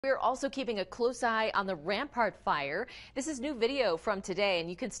We're also keeping a close eye on the Rampart Fire. This is new video from today, and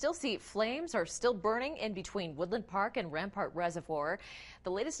you can still see flames are still burning in between Woodland Park and Rampart Reservoir. The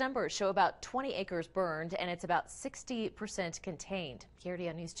latest numbers show about 20 acres burned, and it's about 60% contained.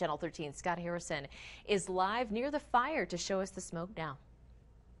 KRDO News Channel 13 Scott Harrison is live near the fire to show us the smoke now.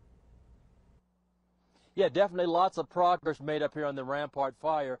 Yeah, definitely lots of progress made up here on the Rampart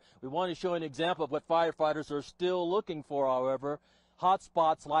Fire. We want to show an example of what firefighters are still looking for, however. Hot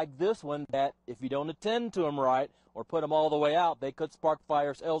spots like this one that, if you don't attend to them right or put them all the way out, they could spark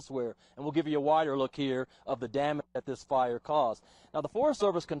fires elsewhere. And we'll give you a wider look here of the damage that this fire caused. Now, the Forest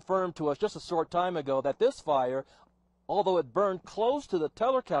Service confirmed to us just a short time ago that this fire, although it burned close to the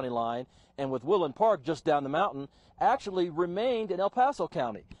Teller County line and with Woodland Park just down the mountain, actually remained in El Paso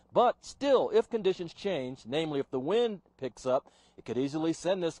County. But still, if conditions change, namely if the wind picks up, it could easily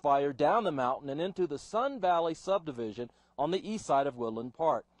send this fire down the mountain and into the Sun Valley subdivision on the east side of Woodland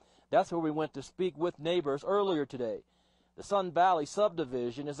Park. That's where we went to speak with neighbors earlier today. The Sun Valley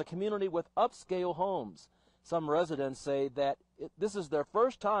subdivision is a community with upscale homes. Some residents say that this is their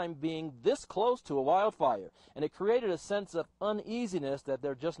first time being this close to a wildfire, and it created a sense of uneasiness that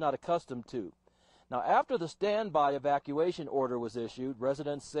they're just not accustomed to. Now, after the standby evacuation order was issued,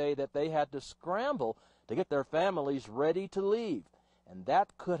 residents say that they had to scramble to get their families ready to leave, and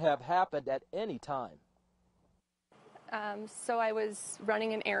that could have happened at any time. So I was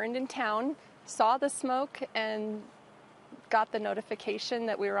running an errand in town, saw the smoke, and got the notification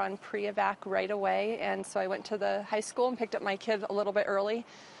that we were on pre-evac right away. And so I went to the high school and picked up my kid a little bit early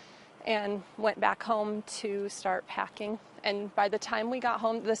and went back home to start packing. And by the time we got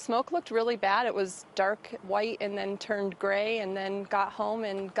home, the smoke looked really bad. It was dark white and then turned gray, and then got home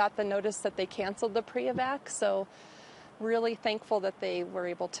and got the notice that they canceled the pre-evac. So really thankful that they were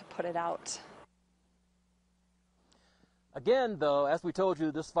able to put it out. Again, though, as we told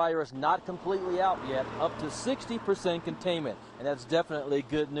you, this fire is not completely out yet, up to 60% containment, and that's definitely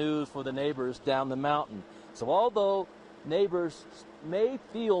good news for the neighbors down the mountain. So although neighbors may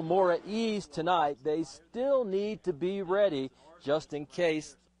feel more at ease tonight, they still need to be ready just in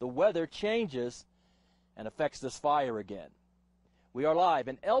case the weather changes and affects this fire again. We are live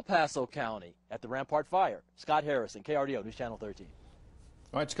in El Paso County at the Rampart Fire. Scott Harrison, KRDO News Channel 13.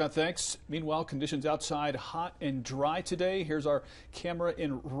 All right, Scott, thanks. Meanwhile, conditions outside hot and dry today. Here's our camera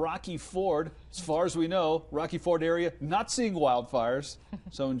in Rocky Ford. As far as we know, Rocky Ford area not seeing wildfires,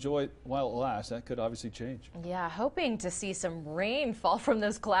 so enjoy it while it lasts. That could obviously change. Yeah, hoping to see some rain fall from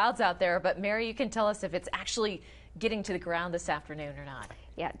those clouds out there. But Mary, you can tell us if it's actually getting to the ground this afternoon or not.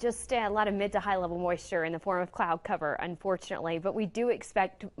 Yeah, just a lot of mid to high level moisture in the form of cloud cover, unfortunately. But we do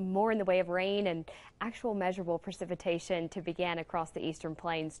expect more in the way of rain and actual measurable precipitation to begin across the eastern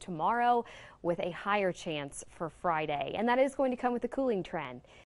plains tomorrow, with a higher chance for Friday. And that is going to come with a cooling trend.